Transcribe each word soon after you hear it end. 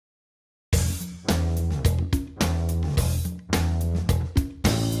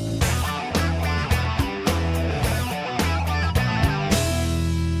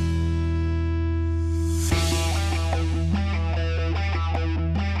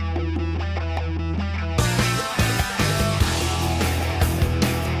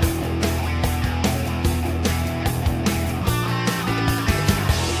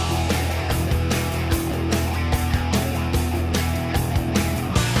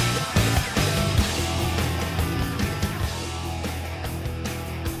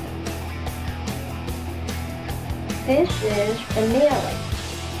This is the Millie,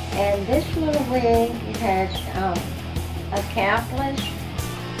 and this little wig has a capless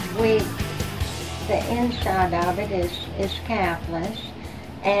wig. The inside of it is capless,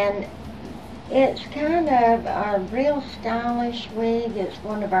 and it's kind of a real stylish wig. It's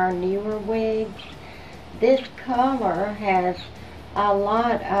one of our newer wigs. This color has a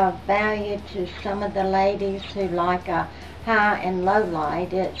lot of value to some of the ladies who like a high and low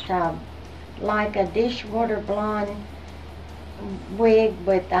light. It's like a dishwater blonde wig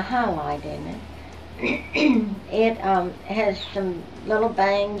with a highlight in it. It has some little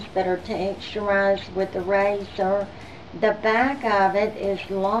bangs that are texturized with the razor. The back of it is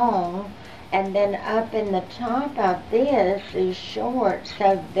long, and then up in the top of this is short,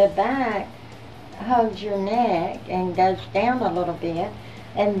 so the back hugs your neck and goes down a little bit,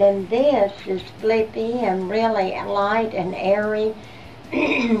 and then this is flippy and really light and airy.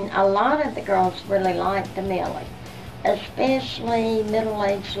 A lot of the girls really like the Millie, especially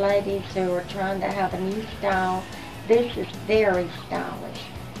middle-aged ladies who are trying to have a new style. This is very stylish,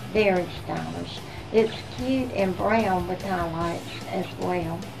 very stylish. It's cute and brown with highlights as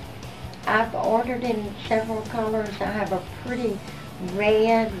well. I've ordered in several colors. I have a pretty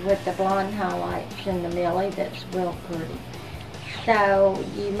red with the blonde highlights in the Millie that's real pretty. So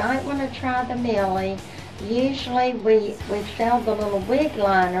you might want to try the Millie. Usually we sell the little wig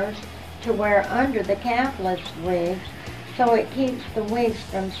liners to wear under the capless wigs, so it keeps the wigs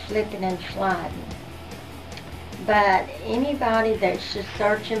from slipping and sliding. But anybody that's just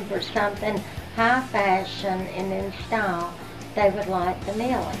searching for something high fashion and in style, they would like the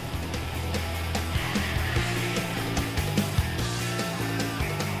Millie.